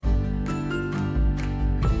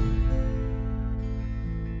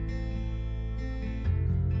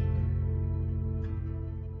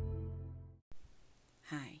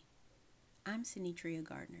I'm Sinitria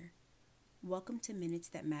Gardner. Welcome to Minutes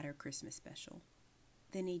That Matter Christmas Special,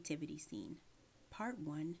 The Nativity Scene, Part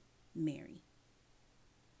 1, Mary.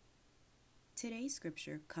 Today's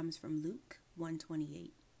scripture comes from Luke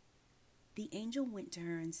 1:28. The angel went to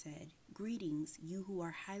her and said, "Greetings, you who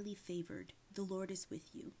are highly favored, the Lord is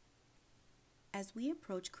with you." As we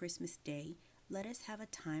approach Christmas Day, let us have a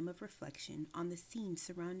time of reflection on the scene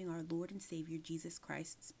surrounding our Lord and Savior Jesus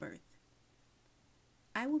Christ's birth.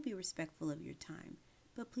 I will be respectful of your time,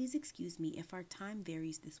 but please excuse me if our time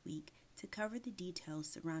varies this week to cover the details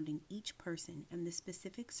surrounding each person and the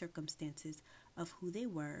specific circumstances of who they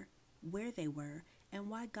were, where they were, and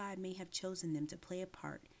why God may have chosen them to play a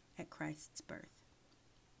part at Christ's birth.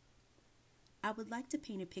 I would like to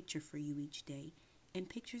paint a picture for you each day, and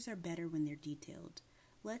pictures are better when they're detailed.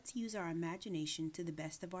 Let's use our imagination to the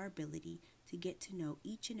best of our ability to get to know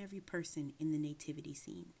each and every person in the nativity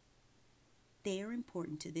scene. They are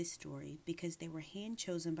important to this story because they were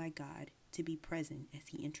hand-chosen by God to be present as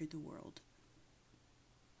he entered the world.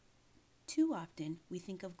 Too often, we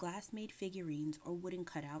think of glass-made figurines or wooden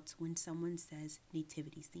cutouts when someone says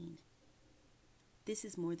nativity scene. This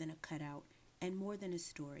is more than a cutout and more than a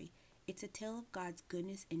story. It's a tale of God's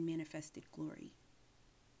goodness and manifested glory.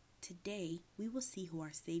 Today, we will see who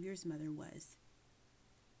our Savior's mother was.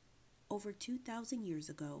 Over 2,000 years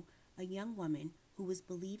ago, a young woman who was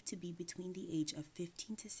believed to be between the age of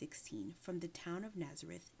 15 to 16 from the town of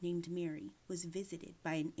Nazareth named Mary was visited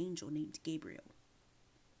by an angel named Gabriel.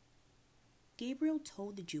 Gabriel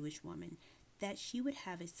told the Jewish woman that she would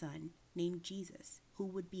have a son named Jesus, who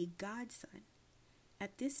would be God's son.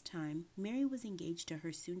 At this time, Mary was engaged to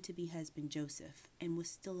her soon-to-be husband Joseph and was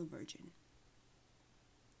still a virgin.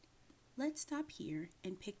 Let's stop here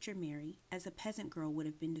and picture Mary as a peasant girl would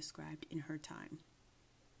have been described in her time.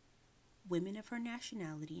 Women of her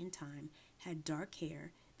nationality and time had dark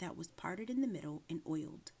hair that was parted in the middle and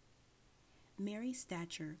oiled. Mary's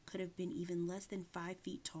stature could have been even less than 5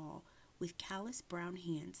 feet tall, with callous brown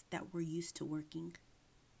hands that were used to working.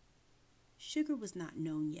 Sugar was not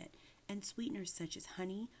known yet, and sweeteners such as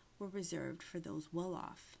honey were reserved for those well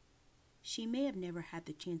off. She may have never had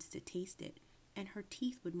the chance to taste it, and her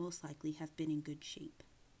teeth would most likely have been in good shape.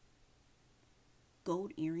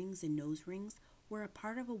 Gold earrings and nose rings were a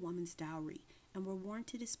part of a woman's dowry and were worn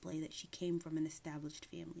to display that she came from an established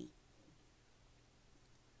family.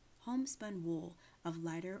 Homespun wool of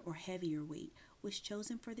lighter or heavier weight was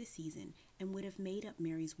chosen for the season and would have made up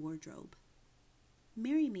Mary's wardrobe.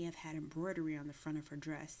 Mary may have had embroidery on the front of her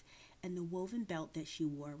dress and the woven belt that she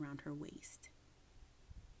wore around her waist.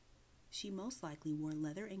 She most likely wore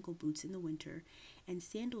leather ankle boots in the winter and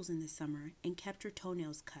sandals in the summer and kept her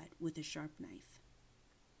toenails cut with a sharp knife.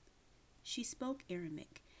 She spoke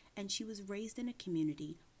Aramaic, and she was raised in a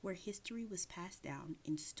community where history was passed down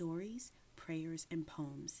in stories, prayers, and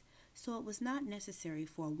poems, so it was not necessary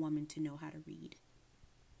for a woman to know how to read.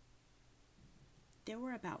 There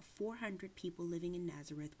were about 400 people living in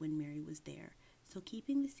Nazareth when Mary was there, so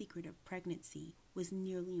keeping the secret of pregnancy was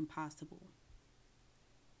nearly impossible.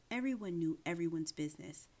 Everyone knew everyone's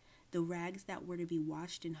business. The rags that were to be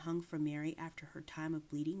washed and hung for Mary after her time of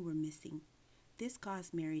bleeding were missing. This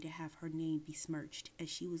caused Mary to have her name besmirched as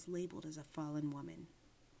she was labeled as a fallen woman.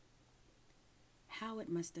 How it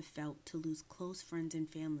must have felt to lose close friends and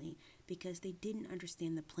family because they didn't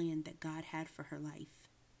understand the plan that God had for her life.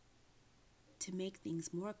 To make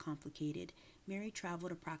things more complicated, Mary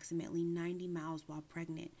traveled approximately 90 miles while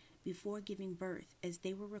pregnant before giving birth, as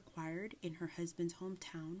they were required in her husband's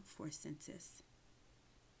hometown for a census.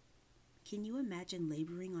 Can you imagine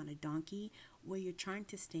laboring on a donkey where you're trying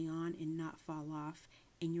to stay on and not fall off,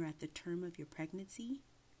 and you're at the term of your pregnancy?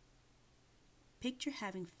 Picture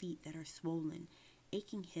having feet that are swollen,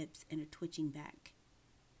 aching hips, and a twitching back.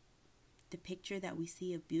 The picture that we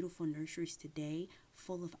see of beautiful nurseries today,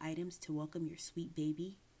 full of items to welcome your sweet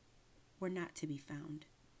baby, were not to be found.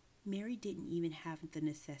 Mary didn't even have the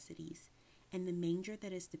necessities, and the manger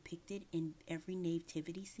that is depicted in every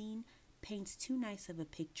nativity scene paints too nice of a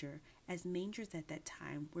picture, as mangers at that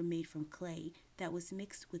time were made from clay that was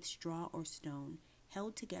mixed with straw or stone,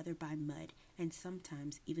 held together by mud, and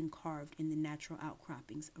sometimes even carved in the natural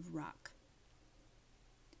outcroppings of rock.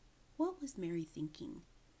 What was Mary thinking?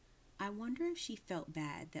 I wonder if she felt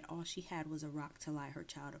bad that all she had was a rock to lie her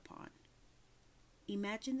child upon.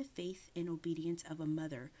 Imagine the faith and obedience of a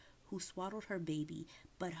mother who swaddled her baby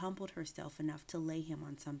but humbled herself enough to lay him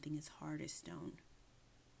on something as hard as stone.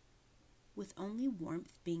 With only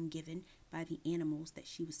warmth being given by the animals that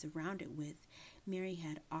she was surrounded with, Mary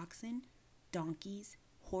had oxen, donkeys,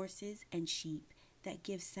 horses, and sheep that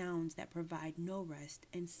give sounds that provide no rest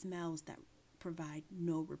and smells that provide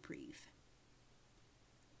no reprieve.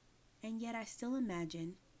 And yet I still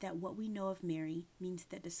imagine that what we know of Mary means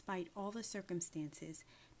that despite all the circumstances,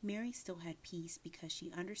 Mary still had peace because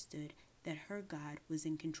she understood that her God was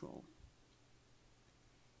in control.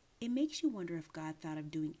 It makes you wonder if God thought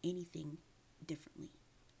of doing anything differently.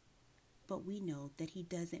 But we know that He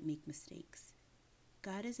doesn't make mistakes.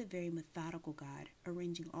 God is a very methodical God,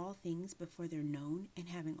 arranging all things before they're known and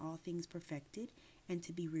having all things perfected and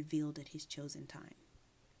to be revealed at His chosen time.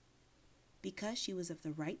 Because she was of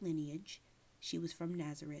the right lineage, she was from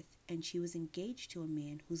Nazareth, and she was engaged to a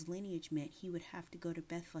man whose lineage meant he would have to go to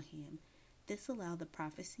Bethlehem. This allowed the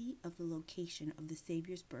prophecy of the location of the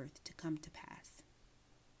Savior's birth to come to pass.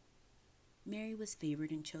 Mary was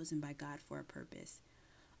favored and chosen by God for a purpose.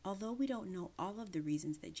 Although we don't know all of the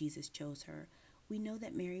reasons that Jesus chose her, we know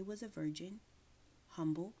that Mary was a virgin,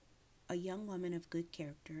 humble, a young woman of good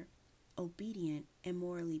character, obedient, and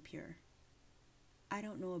morally pure. I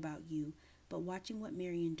don't know about you, but watching what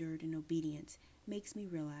Mary endured in obedience makes me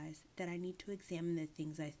realize that I need to examine the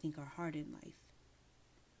things I think are hard in life.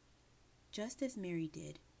 Just as Mary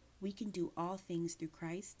did, we can do all things through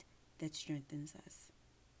Christ that strengthens us.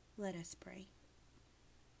 Let us pray.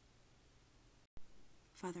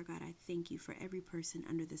 Father God, I thank you for every person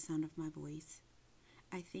under the sound of my voice.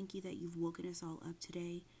 I thank you that you've woken us all up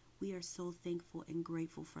today. We are so thankful and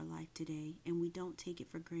grateful for life today, and we don't take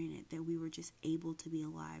it for granted that we were just able to be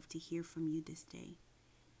alive to hear from you this day.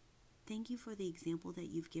 Thank you for the example that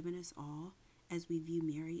you've given us all as we view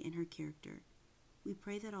Mary and her character. We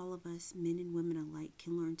pray that all of us, men and women alike,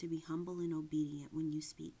 can learn to be humble and obedient when you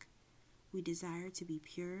speak. We desire to be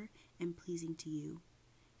pure and pleasing to you.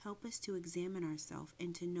 Help us to examine ourselves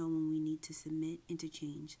and to know when we need to submit and to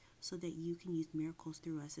change so that you can use miracles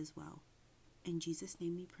through us as well. In Jesus'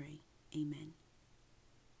 name we pray. Amen.